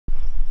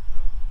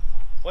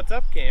What's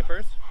up,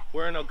 campers?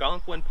 We're in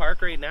Algonquin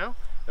Park right now,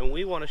 and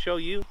we want to show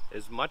you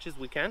as much as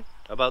we can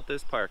about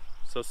this park.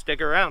 So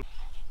stick around.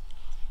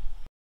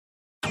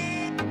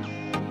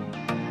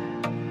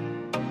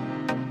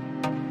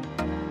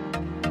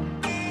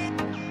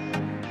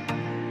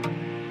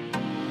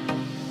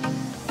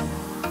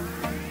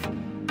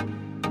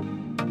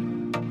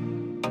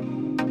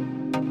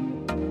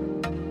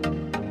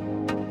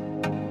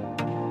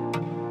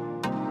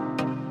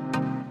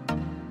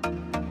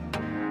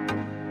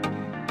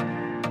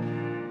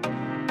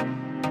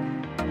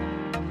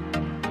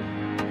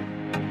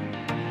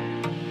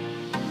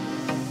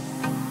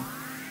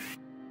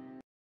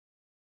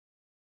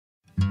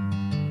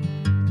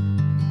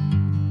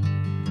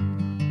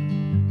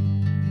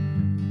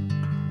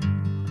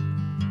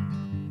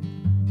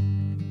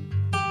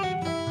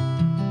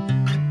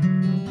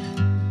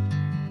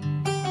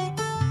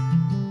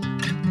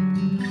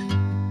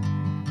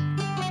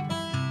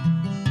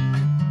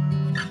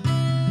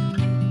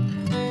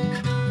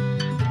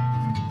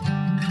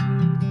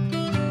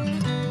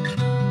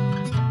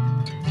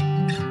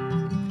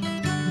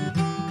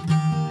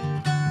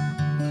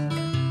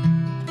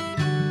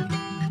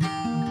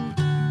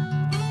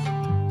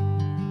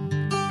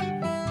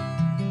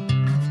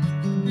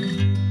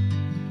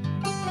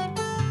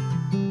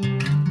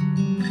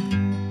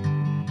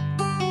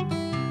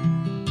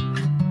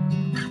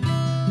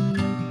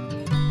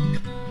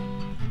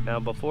 Now,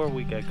 before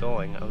we get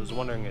going, I was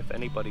wondering if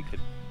anybody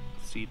could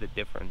see the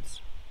difference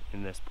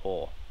in this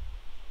pole.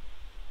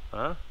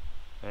 Huh?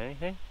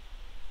 Anything?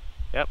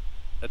 Yep,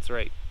 that's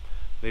right.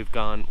 They've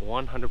gone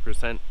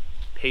 100%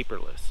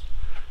 paperless.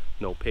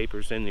 No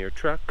papers in your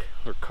truck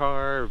or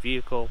car or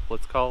vehicle,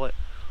 let's call it,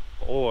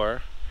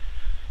 or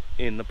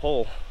in the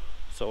pole.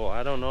 So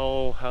I don't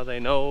know how they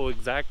know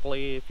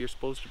exactly if you're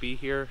supposed to be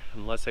here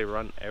unless they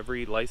run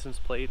every license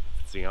plate,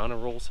 if it's the honor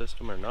roll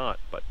system or not,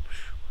 but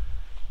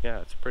yeah,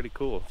 it's pretty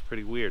cool. It's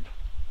pretty weird.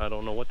 I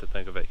don't know what to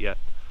think of it yet.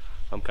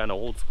 I'm kind of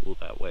old school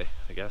that way,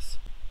 I guess.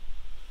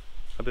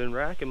 I've been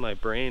racking my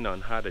brain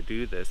on how to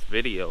do this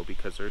video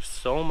because there's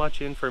so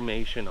much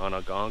information on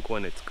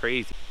Algonquin, it's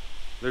crazy.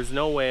 There's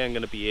no way I'm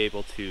going to be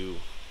able to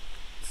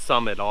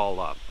sum it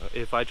all up.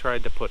 If I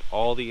tried to put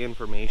all the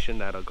information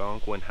that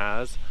Algonquin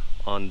has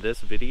on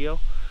this video,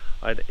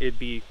 it'd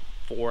be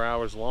 4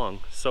 hours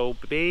long. So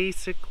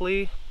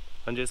basically,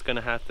 I'm just going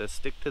to have to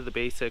stick to the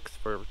basics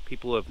for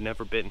people who have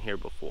never been here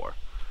before.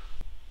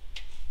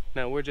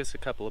 Now, we're just a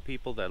couple of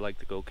people that like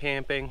to go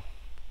camping,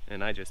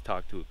 and I just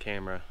talk to a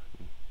camera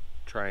and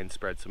try and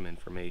spread some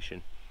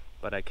information.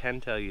 But I can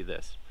tell you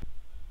this.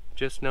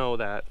 Just know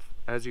that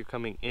as you're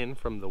coming in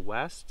from the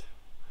west,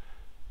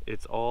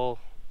 it's all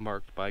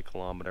marked by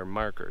kilometer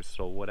markers.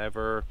 So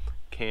whatever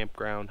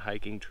campground,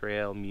 hiking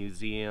trail,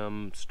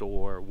 museum,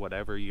 store,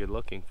 whatever you're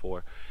looking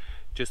for,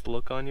 just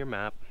look on your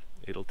map.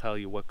 It'll tell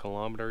you what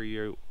kilometer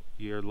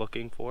you're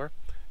looking for,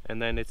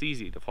 and then it's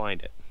easy to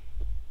find it.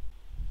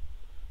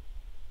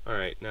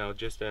 Alright, now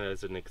just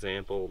as an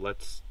example,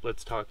 let's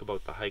talk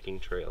about the hiking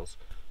trails.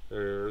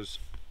 There's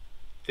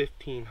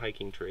 15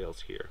 hiking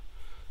trails here.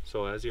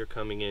 So as you're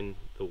coming in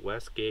the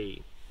west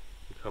gate,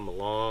 you come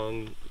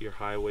along your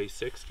Highway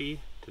 60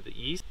 to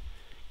the east.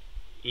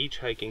 Each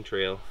hiking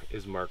trail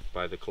is marked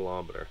by the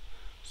kilometer.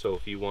 So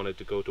if you wanted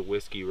to go to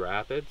Whiskey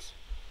Rapids,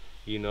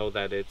 you know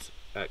that it's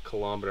at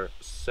kilometer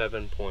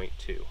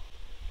 7.2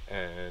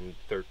 and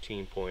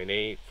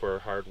 13.8 for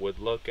Hardwood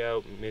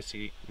Lookout.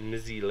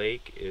 Mizzy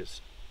Lake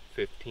is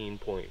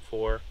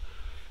 15.4,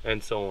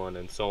 and so on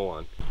and so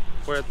on.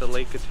 We're at the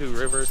Lake of Two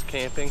Rivers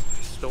camping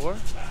store.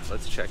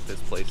 Let's check this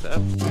place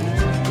out.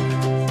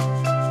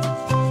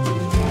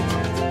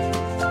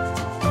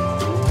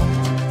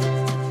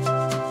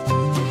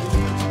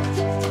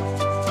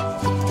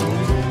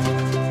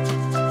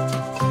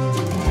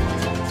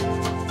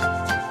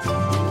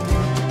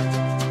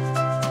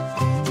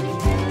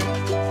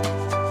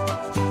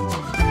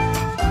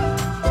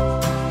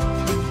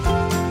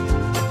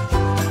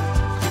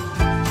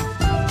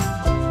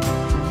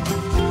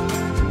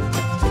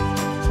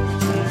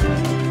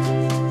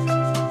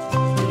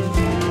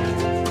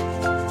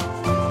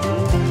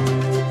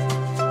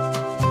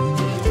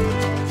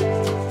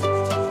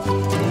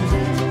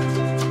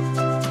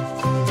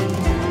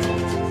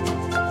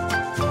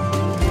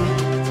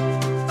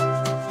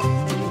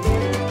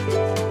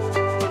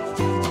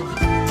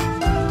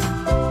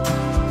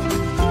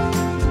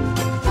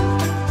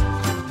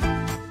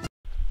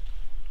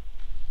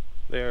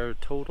 There are a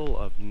total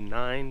of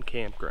 9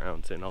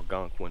 campgrounds in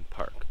Algonquin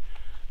Park.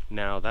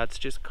 Now that's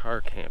just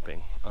car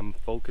camping. I'm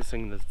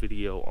focusing this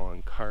video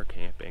on car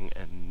camping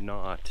and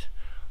not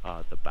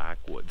the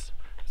backwoods.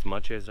 As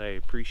much as I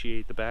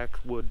appreciate the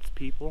backwoods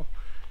people,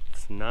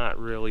 it's not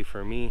really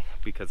for me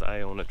because I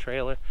own a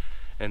trailer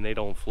and they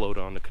don't float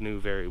on the canoe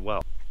very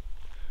well.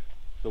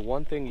 The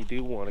one thing you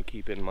do want to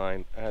keep in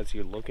mind as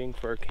you're looking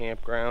for a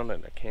campground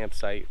and a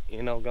campsite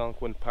in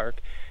Algonquin Park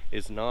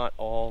is not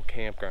all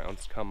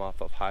campgrounds come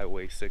off of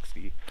Highway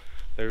 60.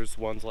 There's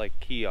ones like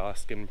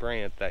Kiosk and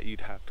Brant that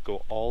you'd have to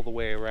go all the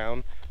way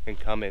around and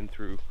come in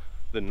through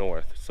the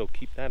north. So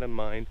keep that in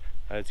mind.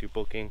 as you're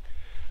booking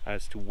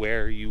as to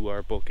where you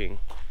are booking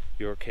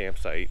your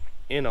campsite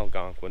in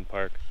Algonquin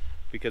Park,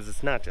 because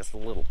it's not just a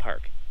little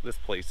park. This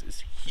place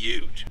is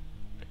huge.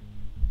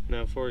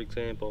 Now, for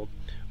example,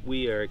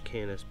 we are at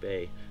Canis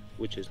Bay,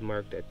 which is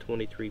marked at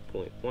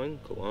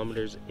 23.1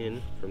 kilometers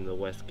in from the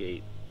west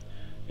gate.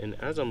 And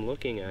as I'm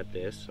looking at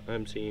this,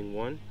 I'm seeing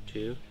 1,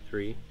 2,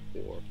 3,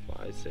 4,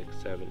 5, 6,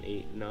 7,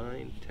 8,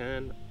 9,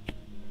 10,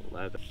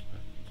 11.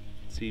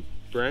 See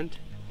Brent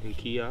and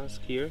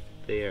Kiosk here?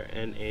 They are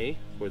NA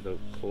for the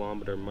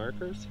kilometer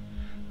markers.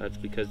 That's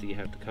because you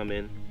have to come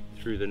in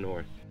through the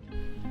north.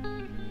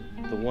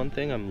 The one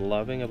thing I'm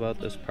loving about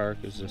this park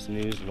is this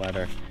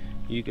newsletter.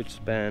 You could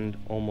spend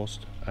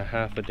almost a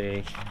half a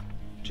day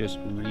just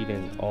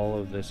reading all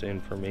of this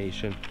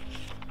information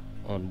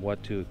on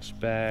what to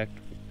expect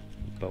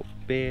about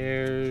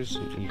bears.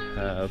 You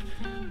have,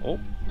 oh,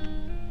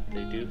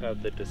 they do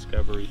have the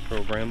Discovery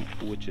program,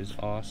 which is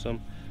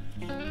awesome.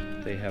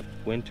 They have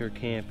winter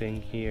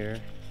camping here.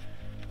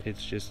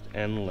 It's just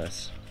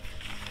endless.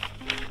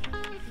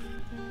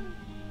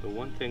 The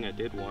one thing I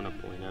did want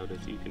to point out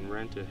is you can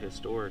rent a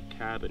historic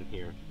cabin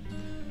here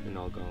in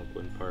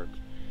Algonquin Park.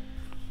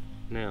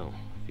 Now,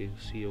 if you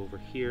see over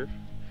here,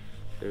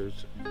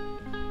 there's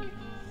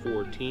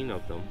 14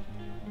 of them.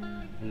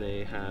 And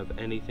they have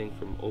anything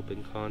from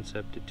open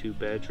concept to 2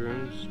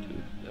 bedrooms,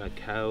 to a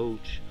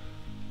couch,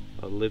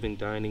 a living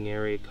dining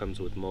area comes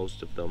with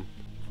most of them.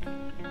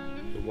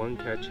 The one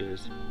catch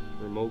is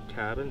remote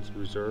cabins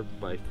reserved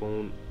by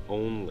phone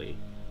only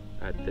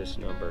at this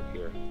number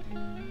here.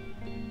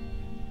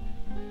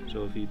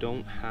 So if you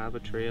don't have a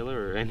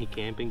trailer or any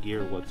camping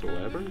gear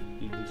whatsoever,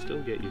 you can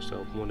still get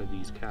yourself one of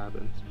these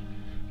cabins.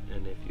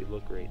 And if you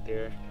look right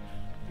there,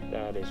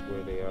 that is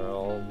where they are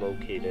all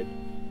located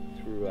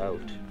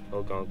throughout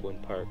Algonquin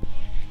Park.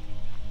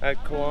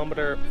 At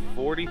kilometer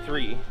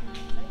 43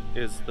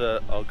 is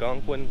the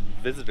Algonquin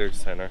Visitor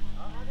Center.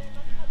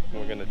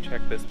 We're gonna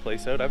check this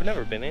place out. I've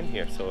never been in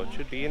here, so it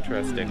should be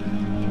interesting.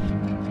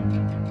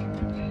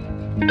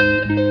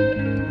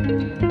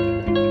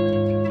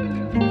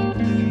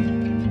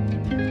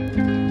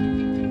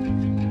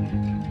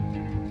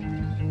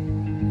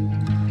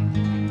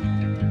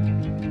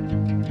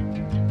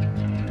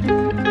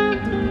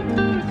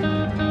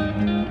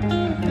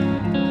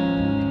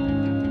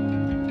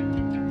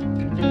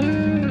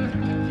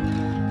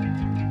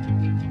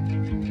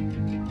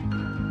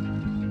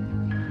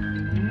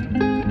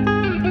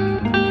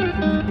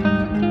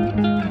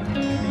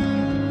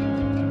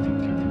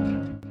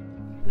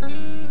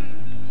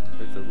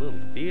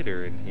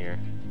 Theater in here.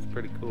 It's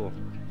pretty cool.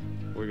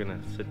 We're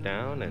gonna sit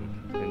down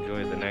and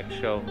enjoy the next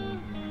show.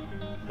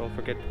 Don't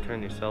forget to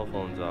turn your cell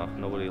phones off.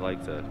 Nobody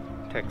likes a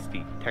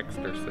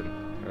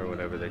texterson or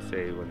whatever they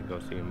say when you go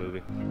see a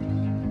movie.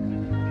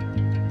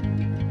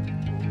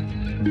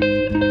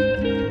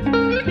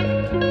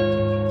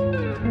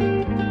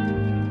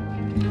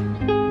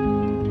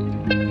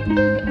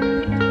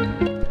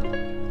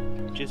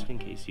 Just in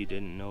case you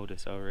didn't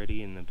notice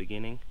already in the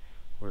beginning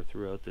or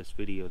throughout this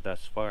video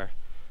thus far,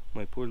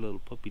 my poor little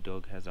puppy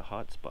dog has a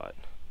hot spot,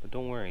 but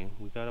don't worry,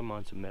 we got him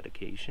on some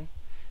medication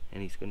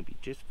and he's gonna be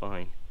just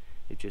fine.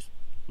 It just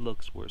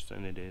looks worse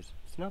than it is.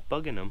 It's not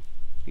bugging him.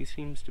 He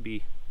seems to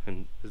be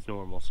his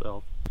normal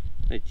self.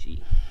 Let's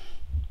see.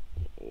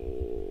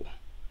 Oh,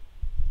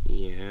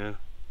 yeah.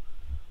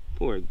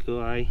 Poor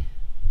guy.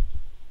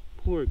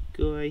 Poor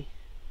guy.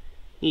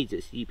 He's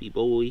a sleepy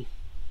boy.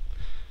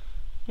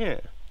 Yeah.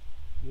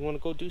 You wanna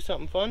go do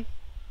something fun?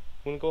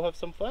 Wanna go have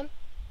some fun?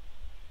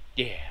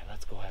 Yeah,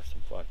 let's go have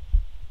some fun.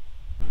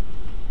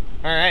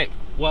 Alright,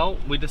 well,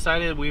 we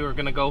decided we were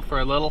gonna go for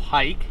a little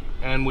hike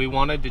and we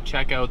wanted to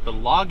check out the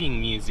logging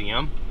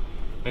museum,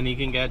 and you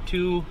can get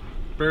 2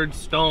 birds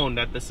stoned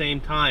at the same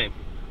time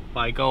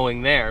by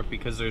going there,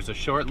 because there's a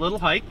short little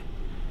hike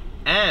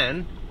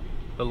and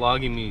the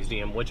logging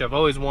museum, which I've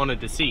always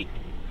wanted to see.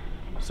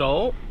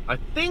 So I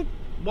think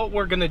what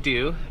we're gonna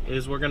do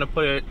is we're gonna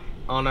put it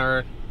on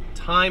our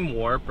time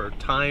warp or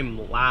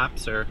time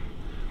lapse or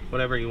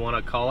whatever you want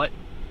to call it,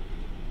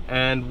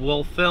 and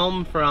we'll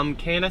film from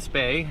Canis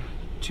Bay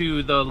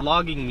to the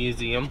logging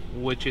museum,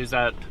 which is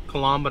at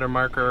kilometer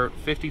marker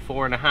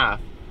 54.5.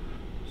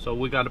 So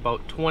we got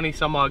about 20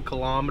 some odd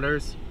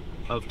kilometers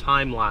of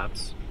time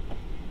lapse.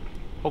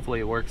 Hopefully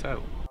it works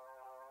out.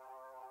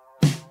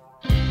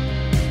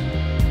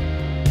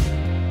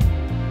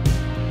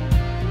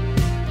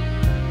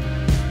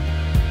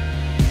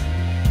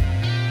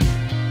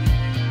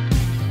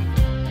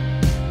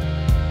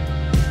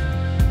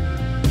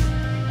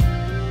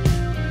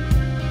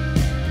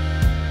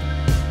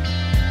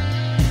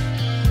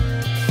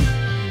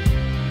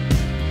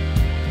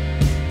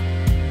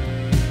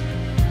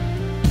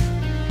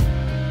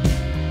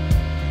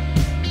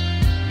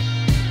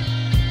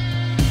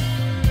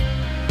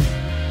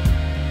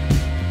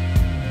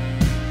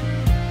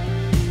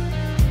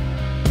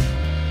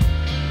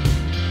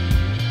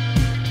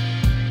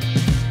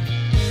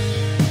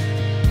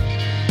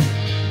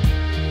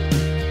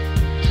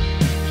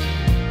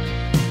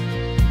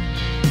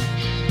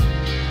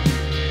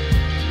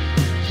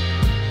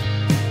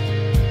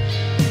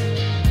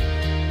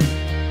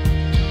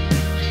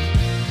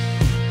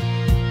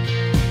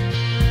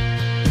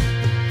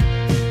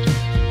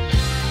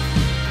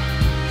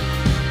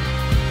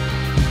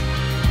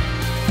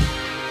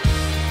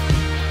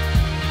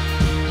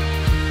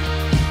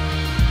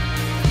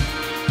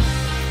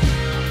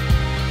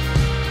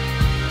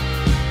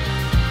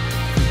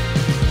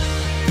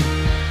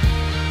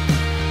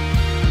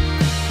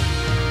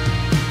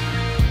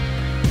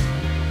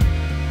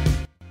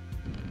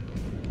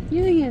 Do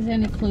you think he has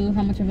any clue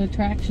how much of an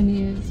attraction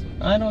he is?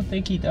 I don't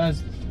think he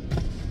does.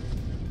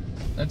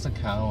 That's a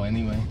cow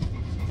anyway.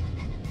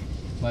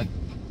 But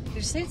Did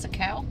you say it's a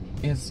cow?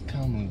 it's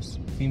cow moose,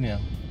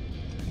 female.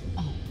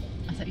 Oh,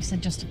 I thought you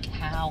said just a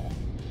cow.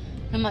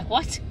 I'm like,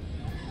 what?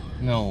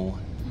 No.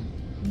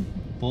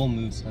 Bull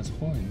moose has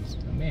horns,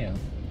 a male.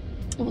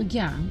 Well,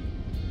 yeah.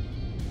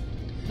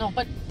 No,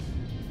 but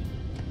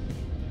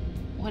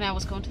when I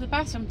was going to the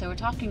bathroom, they were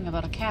talking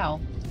about a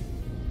cow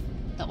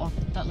that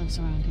lives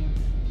around here.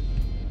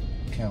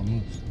 Cow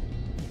moose.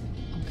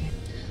 Okay.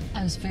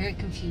 I was very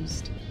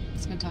confused. I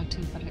was going to talk to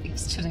you about it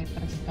yesterday,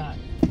 but I forgot.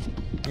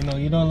 You know,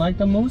 you don't like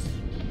the moose?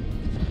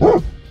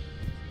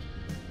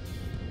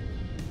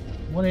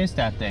 What is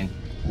that thing?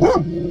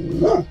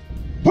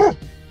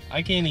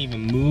 I can't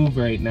even move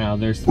right now.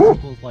 There's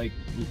people like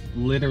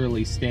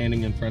literally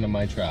standing in front of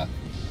my truck.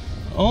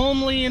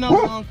 Only in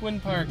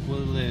Algonquin Park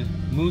will the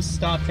moose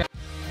stop traffic.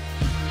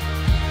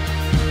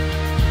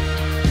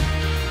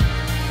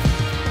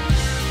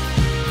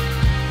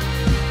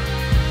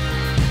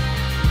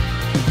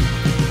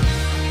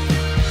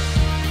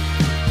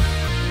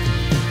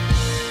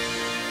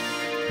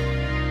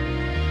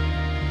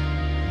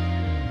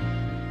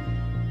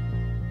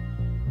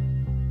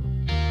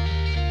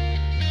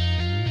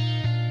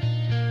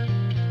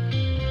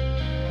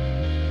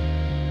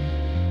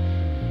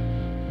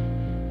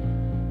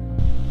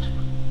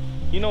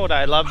 You know what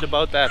I loved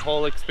about that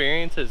whole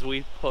experience is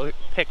we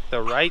picked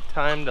the right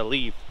time to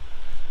leave.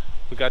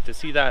 We got to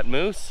see that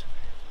moose,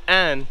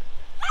 and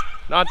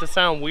not to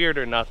sound weird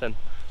or nothing,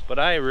 but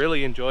I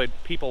really enjoyed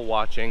people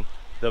watching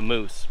the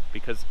moose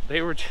because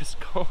they were just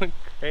going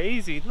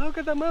crazy. Look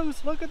at the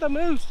moose, look at the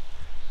moose.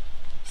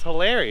 It's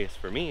hilarious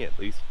for me at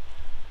least.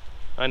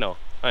 I know,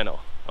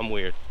 I'm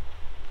weird.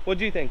 What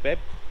do you think, babe?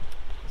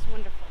 It's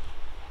wonderful.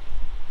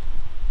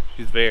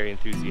 She's very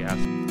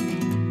enthusiastic.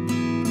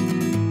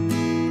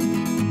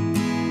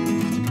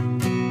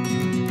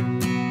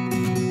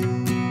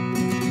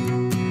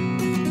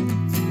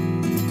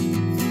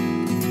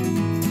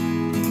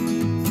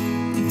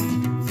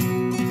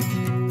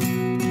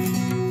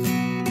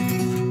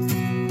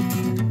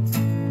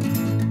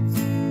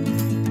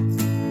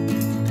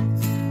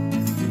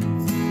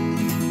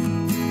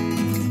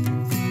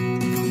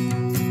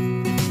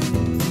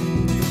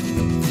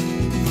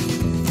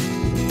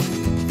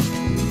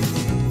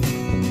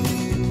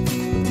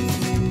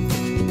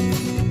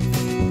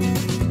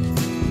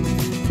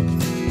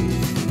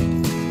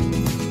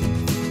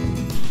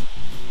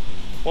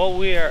 Well,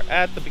 we are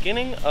at the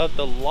beginning of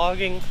the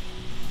Logging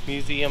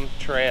Museum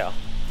Trail.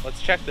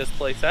 Let's check this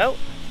place out.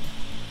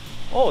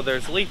 Oh,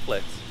 there's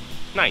leaflets.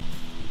 Nice.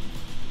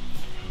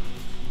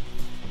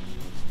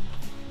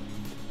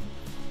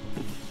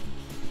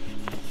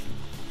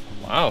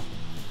 Wow.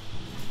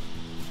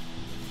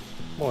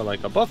 More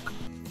like a book.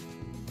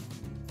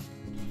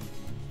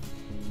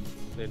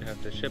 They'd have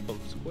to ship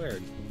them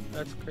squared.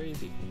 That's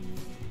crazy.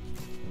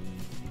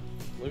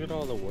 Look at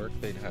all the work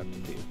they'd have to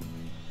do.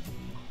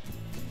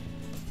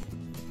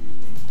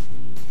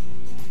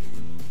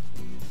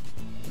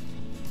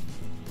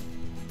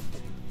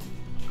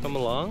 Come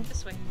along.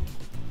 This way.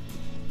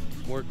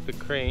 Work the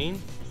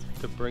crane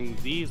to bring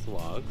these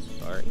logs,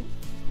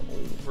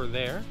 over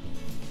there,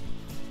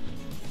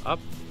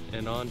 up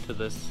and onto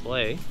this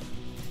sleigh,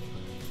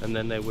 and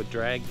then they would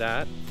drag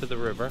that to the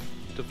river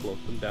to float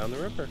them down the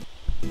river.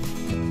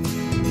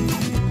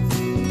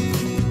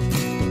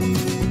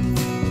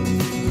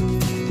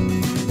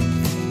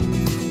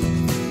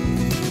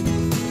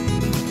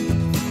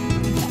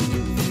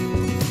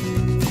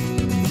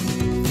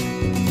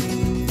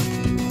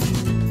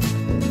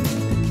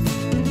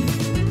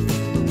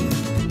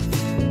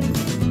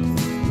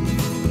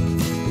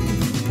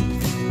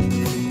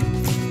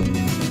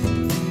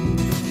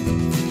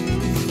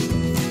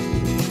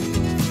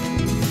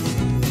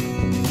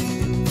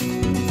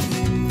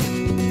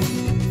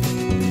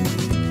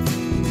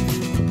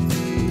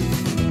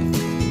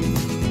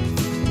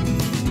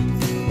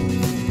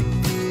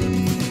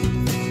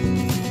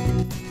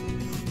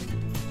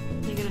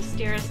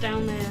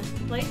 Down the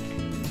lake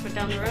or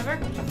down the river?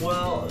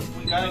 Well,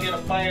 we gotta get a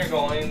fire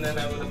going, and then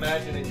I would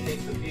imagine it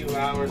takes a few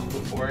hours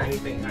before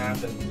anything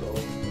happens, so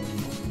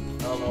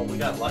I don't know, we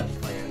got lunch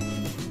plans.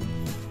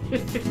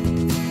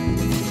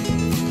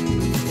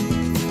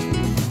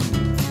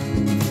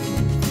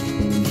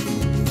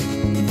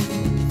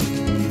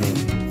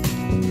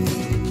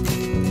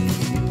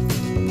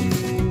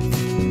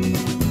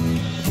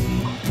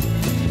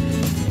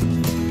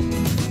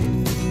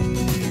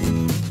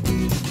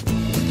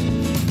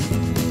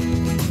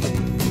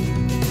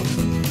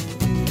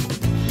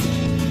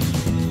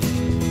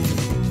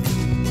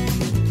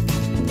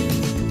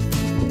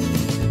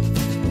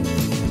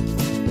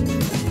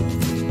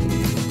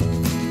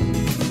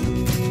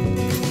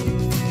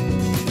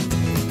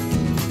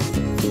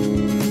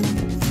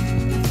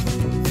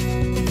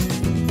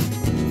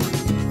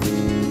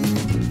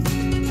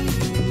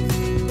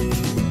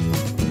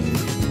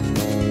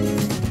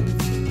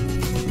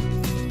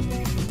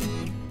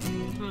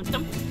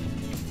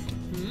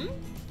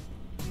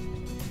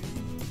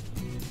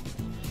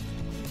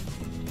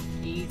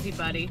 Easy,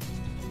 buddy.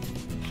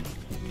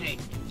 Hey,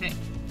 hey.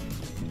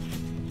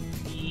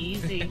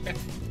 Easy.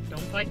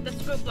 Don't bite the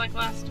scoop like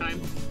last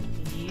time.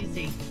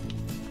 Easy.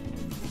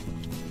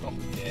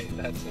 Okay,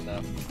 that's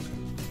enough.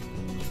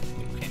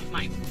 Okay,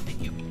 mine.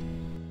 Thank you.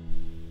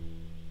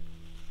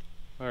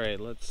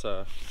 Alright, let's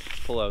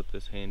pull out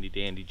this handy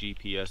dandy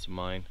GPS of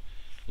mine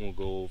and we'll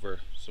go over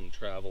some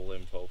travel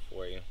info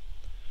for you.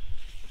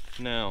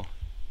 Now,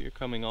 you're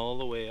coming all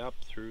the way up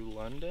through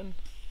London,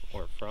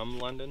 or from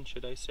London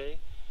should I say,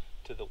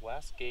 to the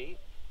West Gate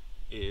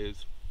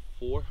is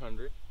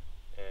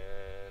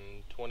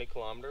 420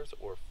 kilometers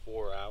or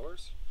 4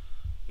 hours.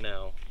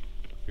 Now,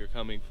 if you're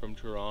coming from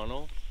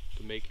Toronto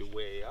to make your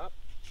way up,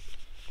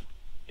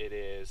 it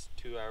is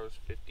 2 hours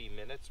 50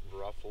 minutes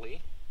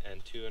roughly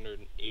and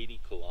 280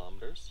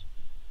 kilometers.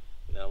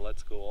 Now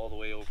let's go all the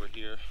way over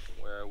here.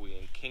 Where are we?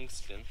 In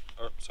Kingston,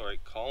 or sorry,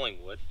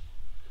 Collingwood.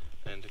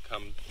 And to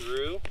come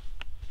through,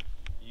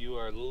 you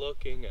are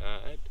looking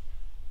at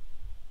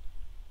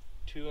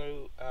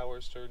 2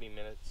 hours 30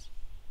 minutes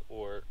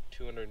or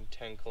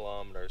 210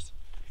 kilometers.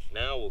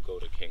 Now we'll go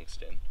to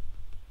Kingston,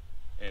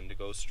 and to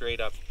go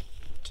straight up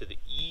to the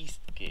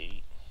East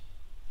Gate,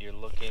 you're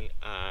looking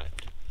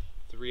at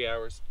 3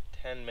 hours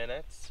 10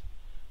 minutes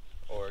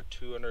or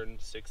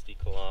 260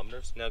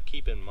 kilometers. Now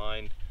keep in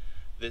mind,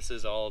 this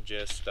is all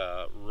just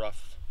a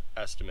rough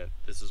estimate.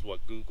 This is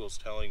what Google's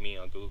telling me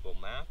on Google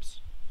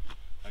Maps.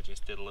 I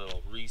just did a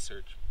little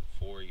research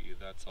for you,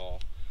 that's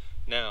all.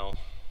 Now,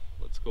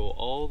 let's go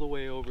all the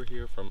way over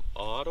here from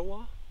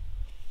Ottawa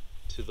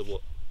to the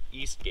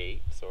East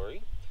Gate,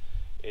 sorry.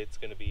 It's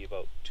gonna be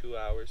about 2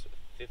 hours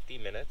 50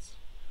 minutes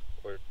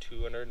or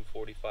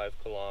 245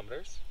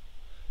 kilometers.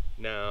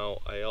 Now,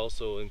 I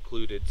also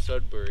included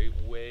Sudbury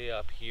way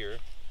up here,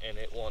 and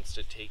it wants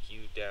to take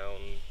you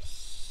down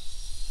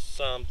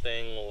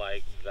something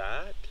like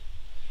that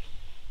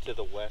to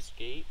the West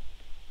Gate,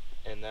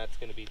 and that's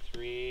going to be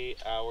 3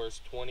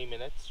 hours 20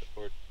 minutes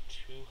or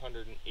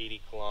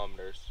 280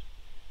 kilometers.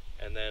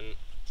 And then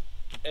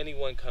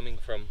anyone coming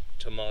from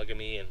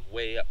Temagami and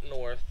way up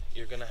north,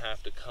 you're going to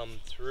have to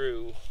come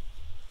through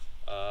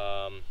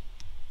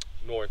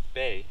North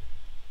Bay,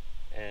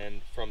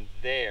 and from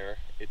there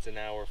it's an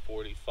hour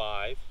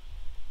 45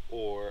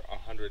 or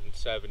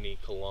 170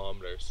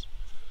 kilometers.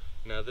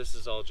 Now this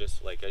is all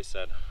just, like I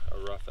said, a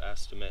rough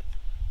estimate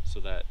so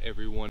that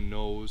everyone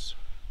knows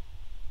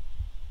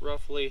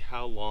roughly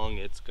how long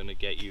it's going to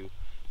get you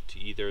to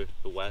either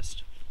the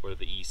West or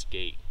the East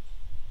Gate.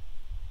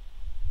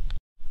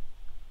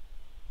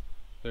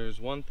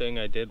 There's one thing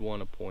I did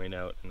want to point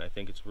out, and I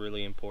think it's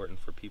really important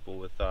for people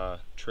with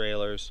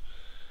trailers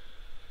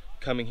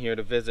coming here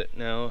to visit.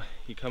 Now,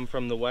 you come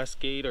from the West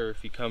Gate or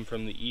if you come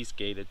from the East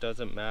Gate, it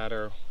doesn't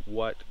matter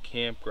what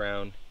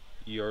campground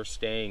you're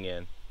staying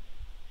in.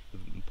 The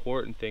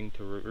important thing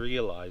to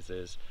realize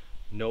is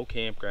no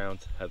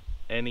campgrounds have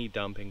any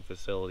dumping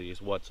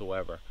facilities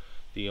whatsoever.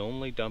 The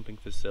only dumping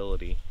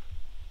facility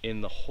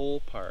in the whole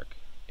park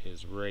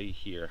is right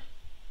here.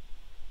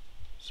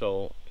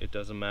 So it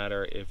doesn't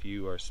matter if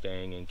you are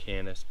staying in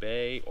Canis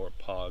Bay or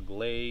Pog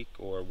Lake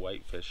or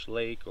Whitefish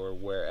Lake or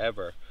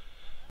wherever.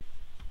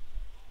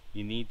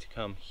 You need to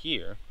come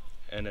here,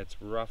 and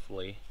it's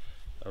roughly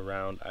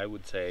around, I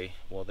would say,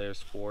 well,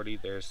 there's 40,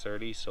 there's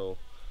 30, so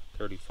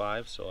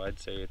 35, so I'd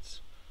say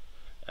it's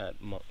at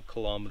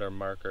kilometer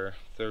marker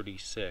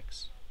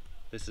 36.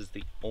 This is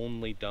the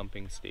only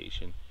dumping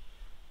station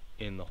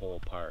in the whole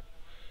park.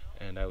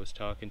 And I was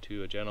talking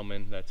to a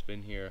gentleman that's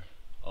been here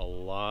a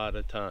lot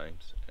of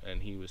times,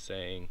 and he was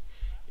saying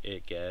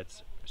it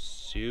gets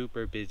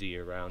super busy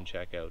around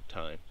checkout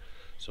time.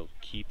 So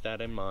keep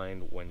that in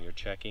mind when you're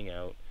checking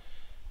out.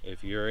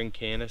 If you're in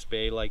Canis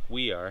Bay like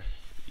we are,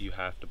 you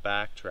have to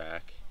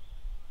backtrack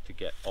to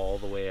get all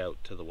the way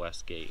out to the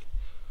West Gate.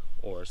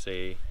 Or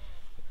say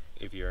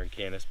if you're in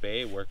Canis Bay,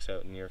 it works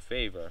out in your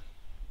favor.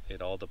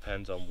 It all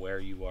depends on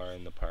where you are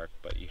in the park,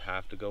 but you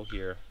have to go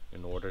here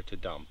in order to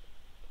dump,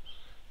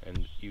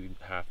 and you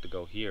have to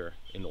go here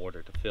in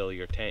order to fill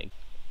your tank.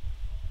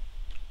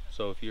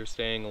 So if you're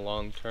staying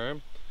long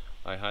term,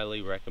 I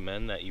highly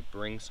recommend that you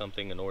bring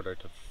something in order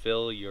to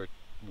fill your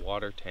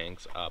water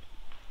tanks up.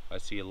 I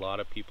see a lot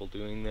of people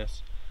doing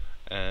this,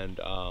 and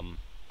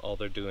all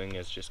they're doing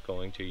is just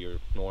going to your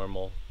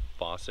normal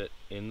faucet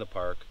in the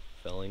park,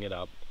 filling it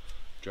up,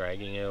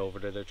 dragging it over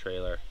to their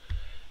trailer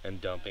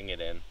and dumping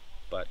it in.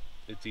 But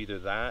it's either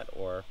that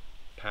or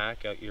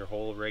pack out your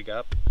whole rig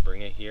up,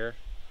 bring it here,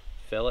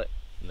 fill it,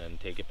 and then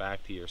take it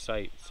back to your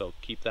site. So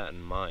keep that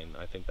in mind.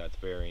 I think that's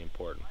very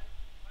important.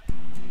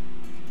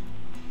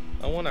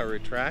 I want to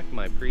retract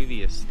my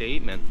previous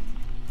statement.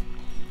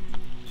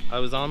 I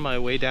was on my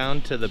way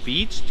down to the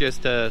beach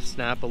just to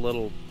snap a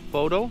little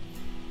photo,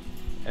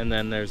 and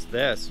then there's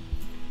this.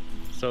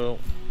 So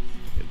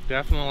it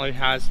definitely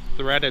has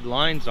threaded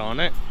lines on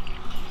it.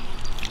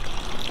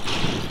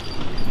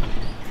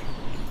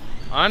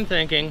 I'm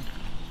thinking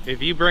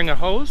if you bring a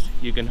hose,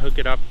 you can hook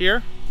it up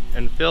here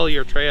and fill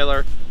your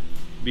trailer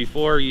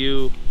before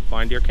you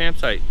find your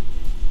campsite.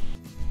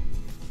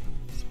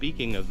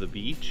 Speaking of the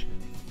beach,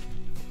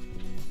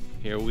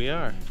 here we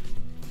are.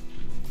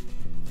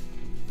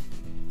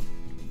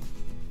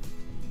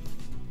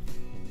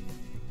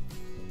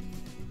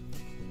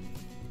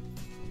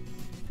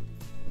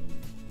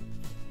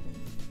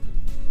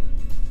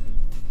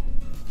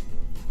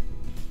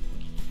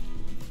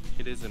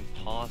 It is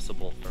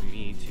impossible for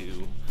me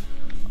to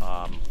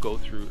go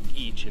through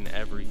each and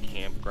every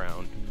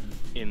campground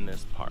in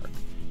this park.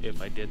 If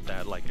I did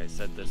that, like I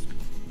said, this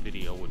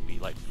video would be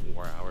like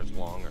 4 hours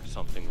long or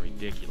something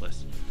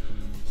ridiculous.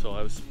 So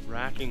I was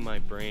racking my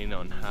brain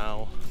on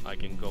how I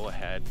can go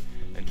ahead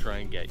and try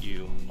and get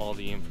you all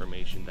the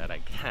information that I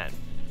can.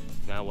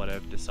 Now what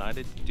I've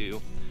decided to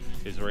do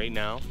is right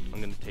now I'm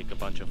going to take a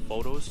bunch of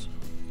photos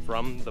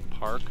from the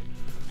park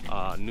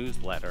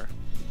newsletter,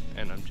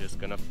 and I'm just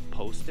going to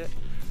post it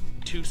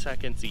 2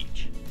 seconds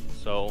each.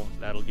 So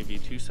that'll give you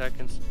 2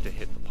 seconds to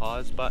hit the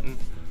pause button,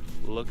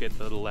 look at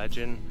the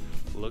legend,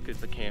 look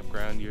at the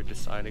campground you're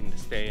deciding to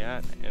stay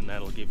at, and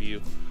that'll give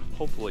you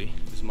hopefully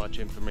as much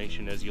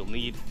information as you'll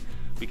need,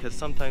 because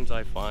sometimes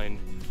I find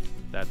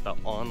that the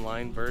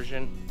online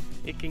version,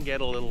 it can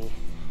get a little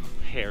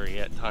hairy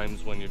at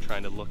times when you're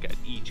trying to look at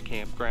each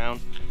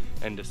campground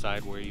and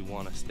decide where you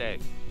want to stay.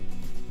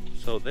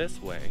 So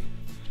this way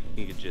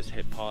you can just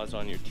hit pause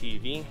on your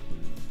TV,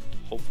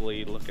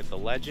 hopefully look at the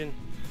legend,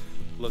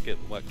 look at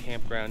what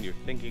campground you're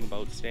thinking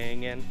about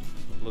staying in,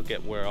 look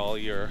at where all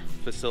your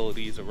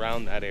facilities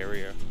around that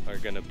area are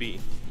going to be.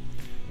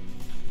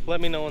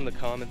 Let me know in the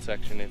comment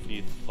section if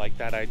you like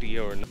that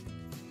idea or not.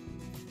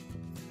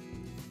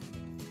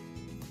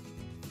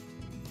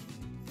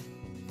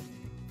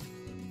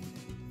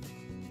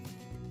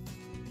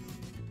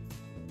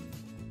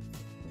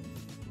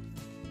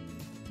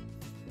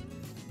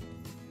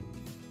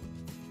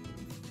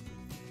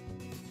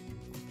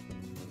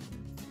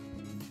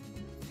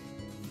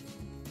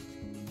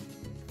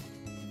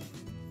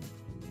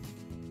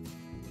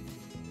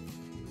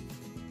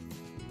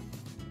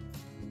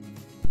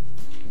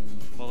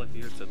 Well, if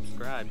you're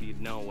subscribed, you'd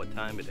know what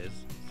time it is.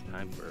 It's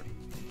time for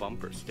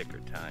bumper sticker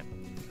time.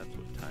 That's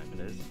what time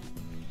it is.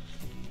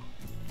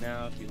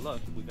 Now, if you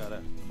look, we got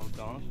a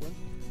Algonquin.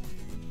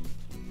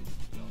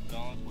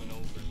 Algonquin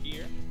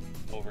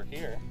over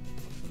here.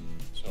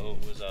 So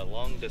it was a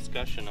long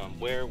discussion on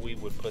where we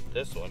would put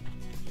this one.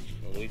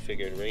 And we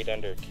figured right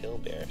under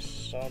Kildare,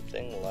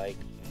 something like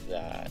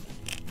that.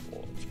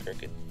 Oh, it's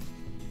crooked.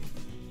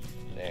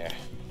 There.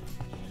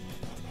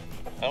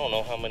 I don't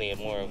know how many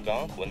more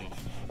Algonquin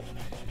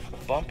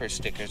bumper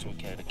stickers we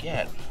gotta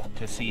get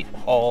to see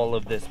all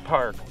of this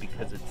park,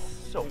 because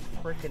it's so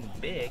freaking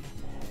big.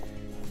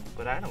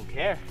 But I don't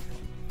care.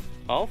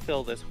 I'll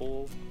fill this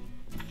whole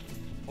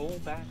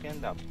back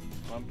end up.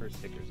 Bumper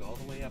stickers all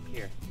the way up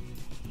here.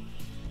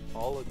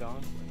 All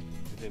Algonquin.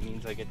 If it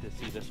means I get to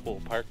see this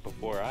whole park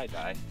before I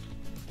die.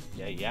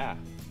 Yeah.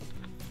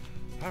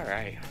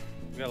 Alright.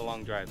 We got a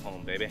long drive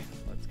home, baby.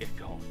 Let's get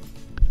going.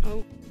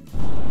 Oh.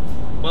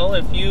 Well,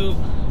 if you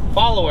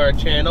follow our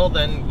channel,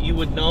 then you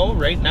would know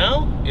right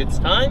now it's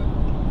time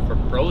for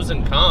pros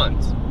and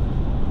cons.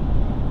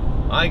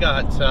 I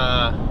got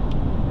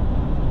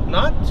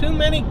not too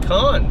many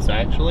cons,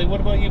 actually.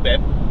 What about you,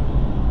 babe?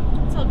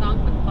 It's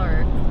Algonquin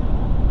Park.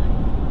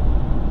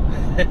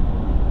 I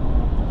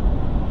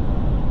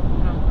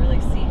don't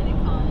really see any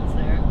cons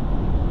there.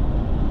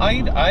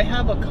 I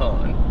have a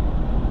con.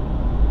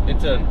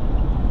 It's a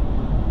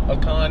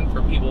con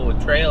for people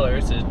with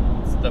trailers. It's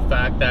the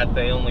fact that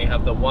they only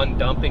have the one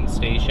dumping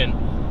station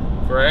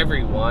for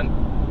everyone,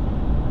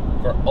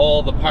 for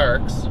all the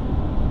parks,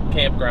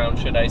 campground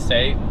should I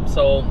say.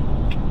 So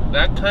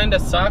that kind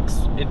of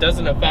sucks. It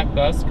doesn't affect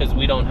us because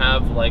we don't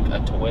have like a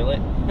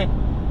toilet.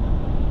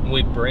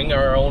 We bring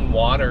our own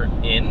water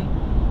in,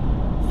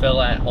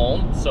 fill at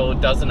home, so it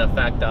doesn't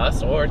affect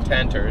us, or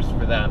tenters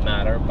for that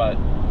matter. But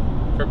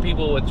for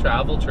people with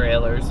travel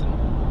trailers and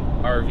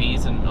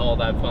RVs and all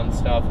that fun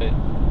stuff,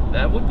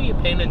 that would be a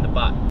pain in the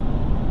butt.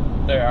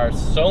 There are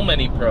so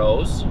many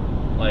pros.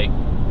 Like,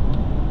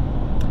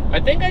 I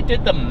think I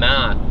did the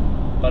math,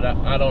 but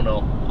I don't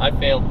know. I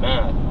failed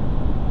math,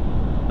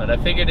 but I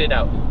figured it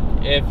out.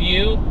 If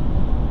you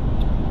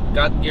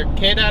got your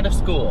kid out of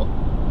school,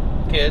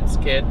 kid,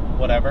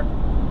 whatever,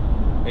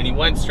 and you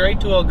went straight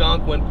to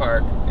Algonquin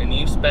Park and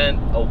you spent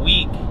a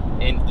week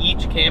in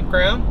each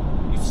campground,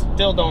 you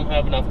still don't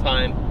have enough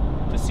time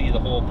to see the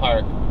whole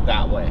park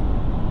that way.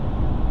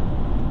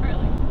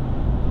 Really?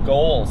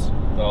 Goals,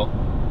 though.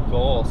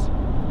 Goals.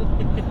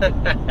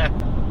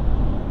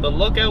 The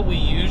lookout we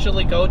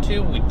usually go to,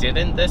 we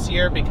didn't this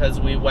year because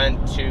we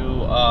went to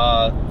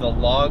the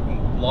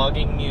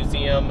logging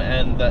museum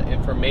and the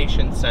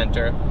information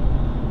center.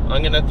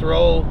 I'm gonna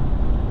throw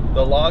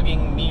the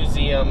logging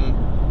museum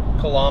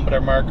kilometer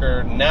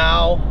marker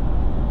now.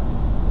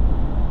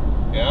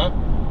 Yeah.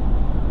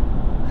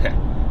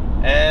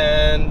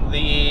 And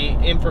the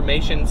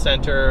information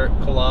center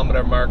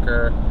kilometer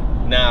marker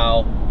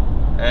now.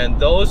 And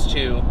those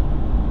two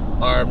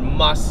are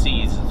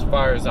must-sees as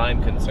far as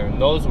I'm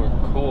concerned. Those were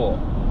cool.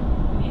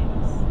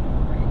 Yes,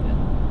 very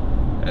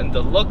good. And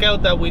the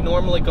lookout that we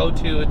normally go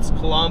to, it's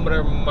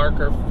kilometer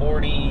marker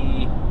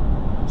 40,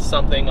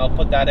 something. I'll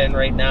put that in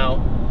right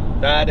now.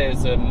 That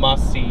is a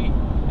must-see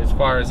as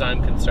far as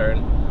I'm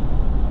concerned.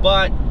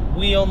 But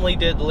we only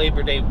did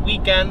Labor Day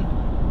weekend,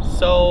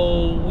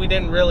 so we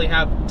didn't really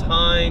have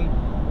time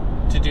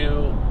to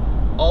do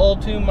all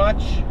too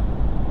much.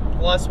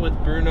 Plus with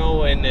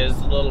Bruno and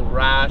his little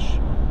rash,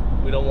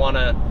 we don't want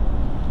to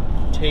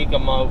take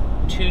him out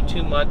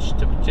too much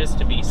just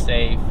to be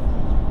safe.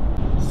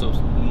 So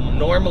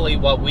normally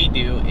what we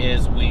do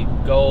is we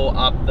go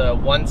up the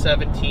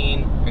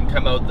 117 and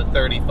come out the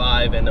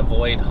 35 and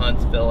avoid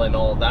Huntsville and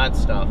all that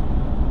stuff.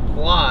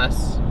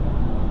 Plus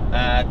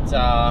at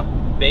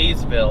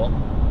Baysville,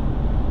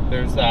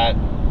 there's that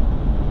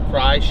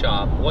fry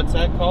shop. What's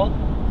that called?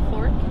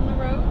 Fork in the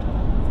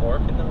road.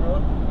 Fork in the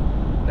road.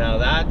 Now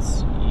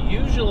that's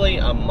usually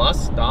a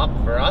must stop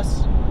for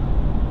us,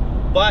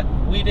 but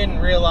we didn't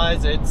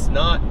realize it's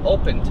not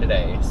open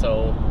today,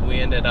 so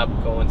we ended up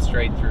going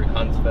straight through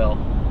Huntsville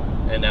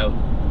and out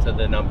to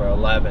the number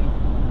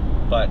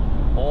 11. But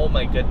oh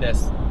my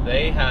goodness,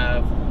 they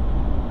have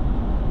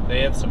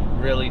some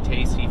really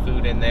tasty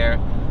food in there.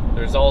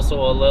 There's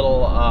also a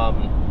little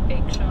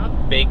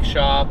bake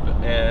shop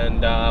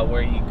and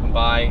where you can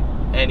buy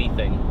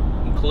anything,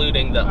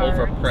 including the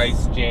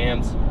overpriced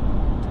jams.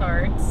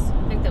 Tarts.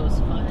 I think that was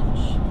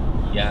fudge.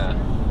 Yeah.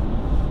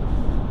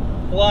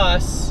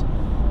 Plus,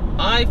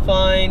 I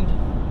find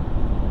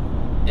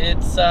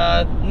it's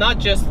not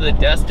just the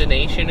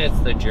destination, it's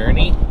the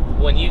journey.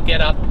 When you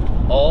get up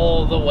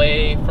all the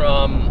way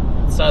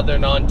from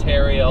southern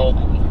Ontario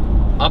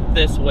up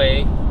this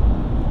way,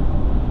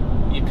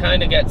 you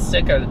kind of get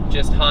sick of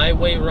just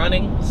highway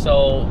running.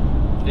 So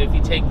if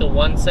you take the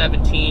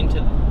 117 to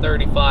the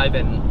 35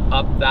 and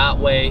up that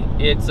way,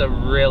 it's a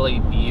really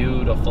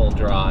beautiful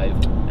drive,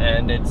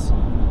 and it's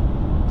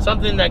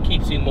something that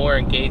keeps you more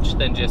engaged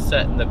than just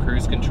setting the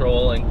cruise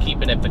control and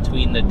keeping it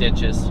between the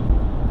ditches.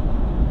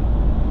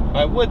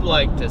 I would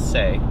like to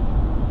say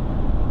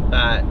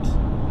that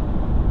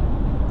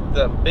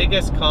the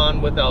biggest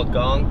con with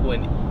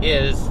Algonquin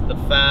is the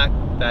fact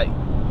that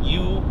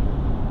you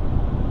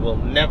will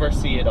never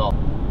see it all.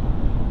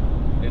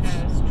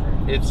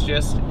 It's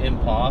just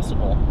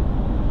impossible.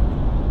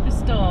 There's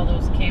still all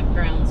those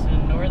campgrounds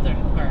in the northern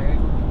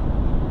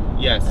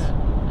part. Yes,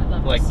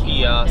 like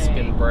Kiosk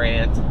and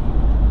Brant.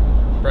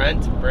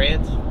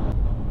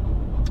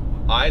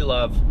 I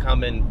love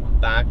coming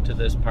back to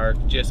this park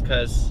just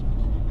because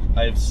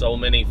I have so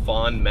many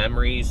fond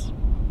memories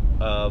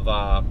of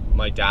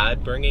my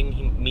dad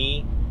bringing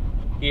me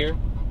here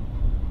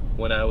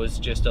when I was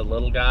just a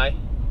little guy.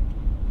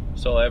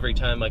 So every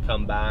time I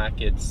come back,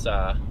 it's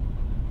a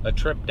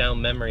trip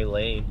down memory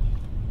lane,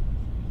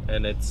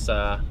 and it's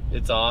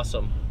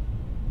awesome.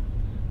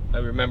 I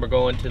remember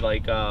going to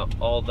like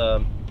all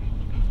the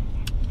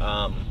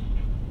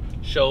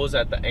shows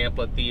at the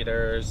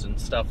amphitheaters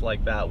and stuff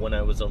like that when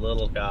I was a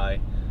little guy,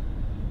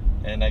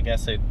 and I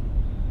guess it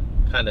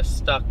kind of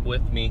stuck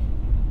with me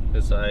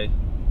because I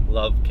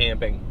love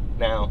camping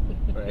now,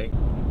 right?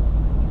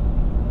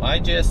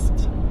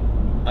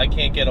 I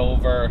can't get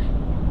over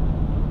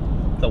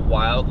the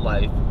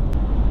wildlife.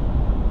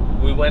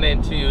 We went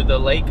into the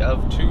Lake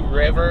of Two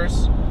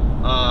Rivers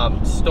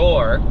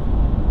store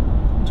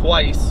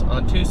twice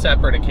on 2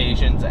 separate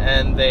occasions,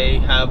 and they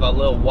have a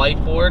little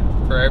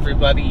whiteboard for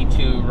everybody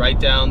to write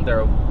down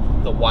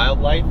the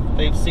wildlife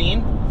they've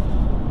seen,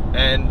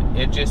 and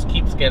it just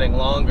keeps getting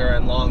longer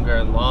and longer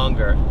and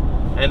longer.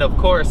 And of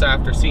course,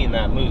 after seeing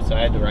that moose, I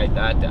had to write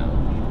that down.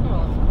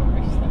 Well, of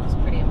course, that was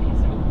pretty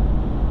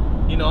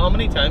amazing. You know how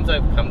many times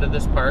I've come to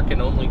this park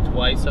and only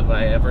twice have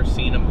I ever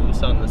seen a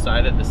moose on the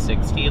side of the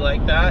 60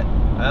 like that?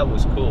 That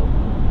was cool.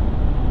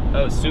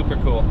 That was super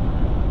cool.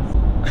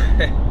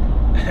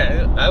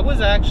 I was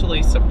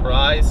actually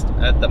surprised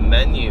at the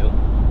menu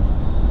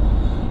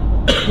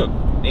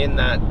in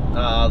that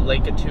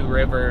Lake of Two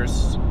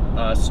Rivers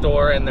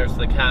store, and there's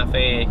the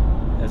cafe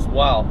as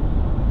well.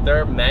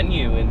 Their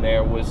menu in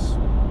there was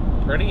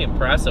pretty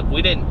impressive.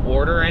 We didn't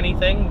order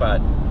anything,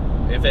 but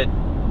if it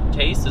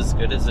tastes as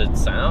good as it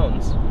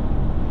sounds,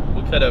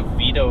 we could have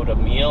vetoed a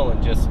meal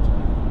and just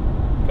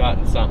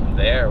gotten something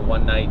there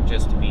one night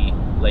just to be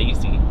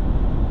lazy.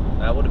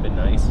 That would have been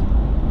nice.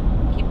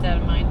 Keep that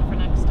in mind for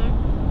next time.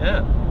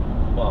 Yeah,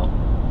 well,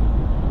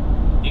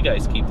 you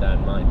guys keep that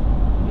in mind.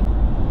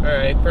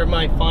 Alright, for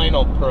my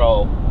final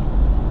pro,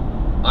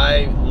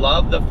 I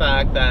love the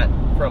fact that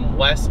from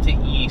west to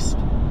east,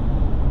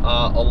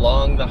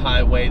 along the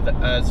highway,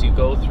 as you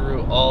go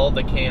through all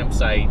the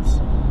campsites,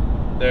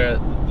 there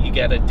you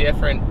get a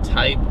different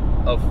type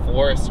of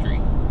forestry.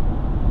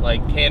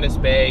 Like Candace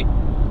Bay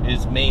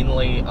is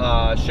mainly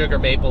sugar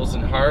maples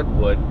and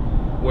hardwood,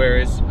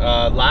 whereas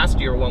last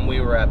year when we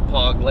were at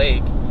Pog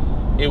Lake,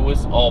 it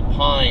was all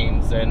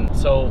pines. And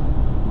so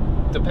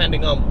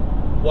depending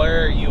on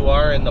where you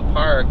are in the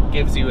park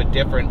gives you a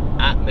different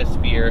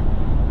atmosphere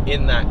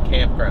in that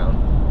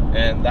campground,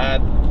 and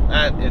that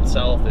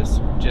itself is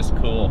just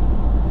cool.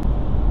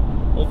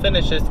 We'll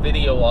finish this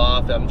video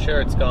off. I'm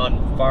sure it's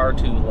gone far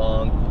too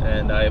long,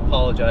 and I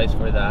apologize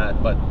for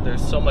that, but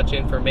there's so much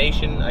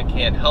information I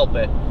can't help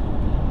it.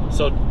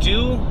 So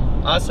do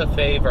us a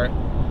favor,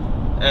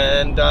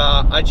 and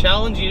I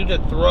challenge you to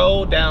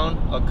throw down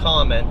a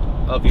comment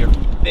of your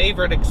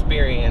favorite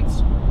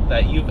experience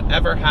that you've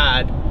ever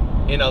had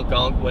in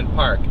Algonquin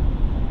Park.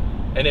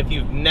 And if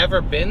you've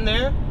never been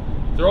there,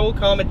 throw a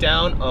comment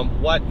down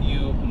on what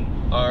you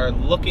are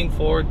looking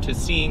forward to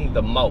seeing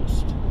the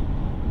most.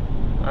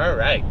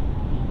 Alright,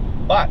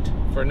 but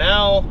for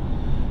now,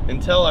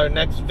 until our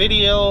next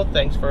video,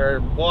 thanks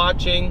for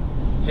watching.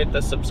 Hit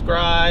the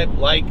subscribe,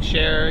 like,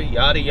 share,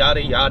 yada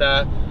yada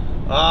yada.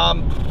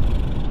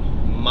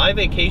 My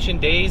vacation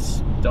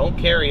days don't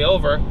carry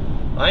over.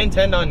 I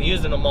intend on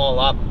using them all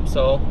up,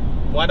 so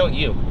why don't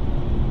you?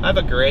 Have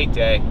a great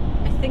day.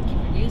 I think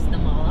you've used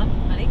them all up,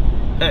 buddy.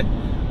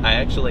 I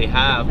actually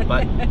have,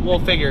 but we'll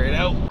figure it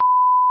out.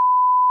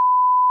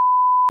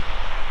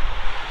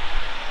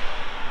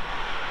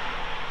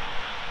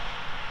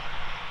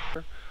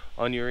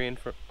 On your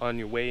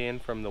way in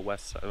from the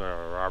west side,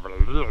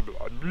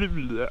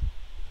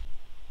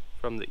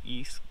 from the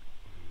east,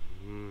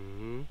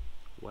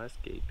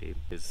 west gate, babe,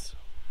 is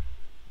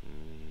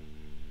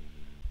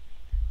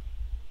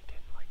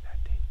didn't like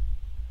that date.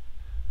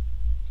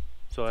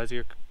 So as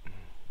you're,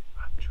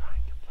 I'm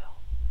trying to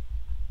film.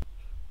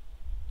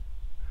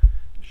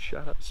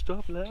 Shut up!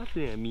 Stop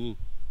laughing at me.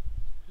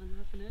 I'm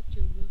laughing at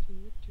you. I'm laughing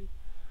with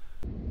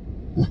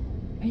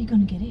you. Are you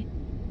gonna get it?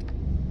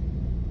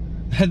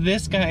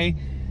 This guy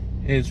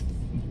is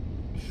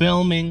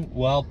filming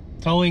while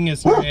towing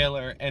his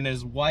trailer, and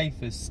his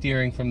wife is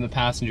steering from the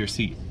passenger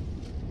seat.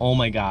 Oh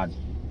my god.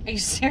 Are you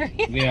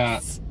serious? Yeah.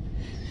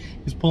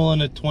 He's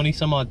pulling a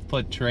 20-some-odd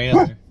foot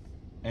trailer,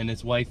 and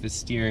his wife is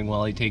steering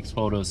while he takes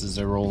photos as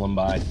they're rolling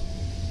by.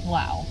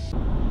 Wow.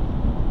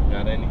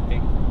 Got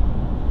anything?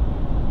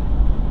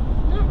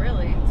 Not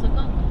really. It's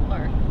Algonquin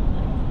Park.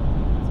 Like,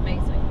 it's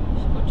amazing.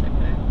 You should go check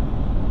it out.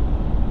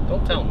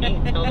 Don't tell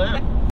me, tell them.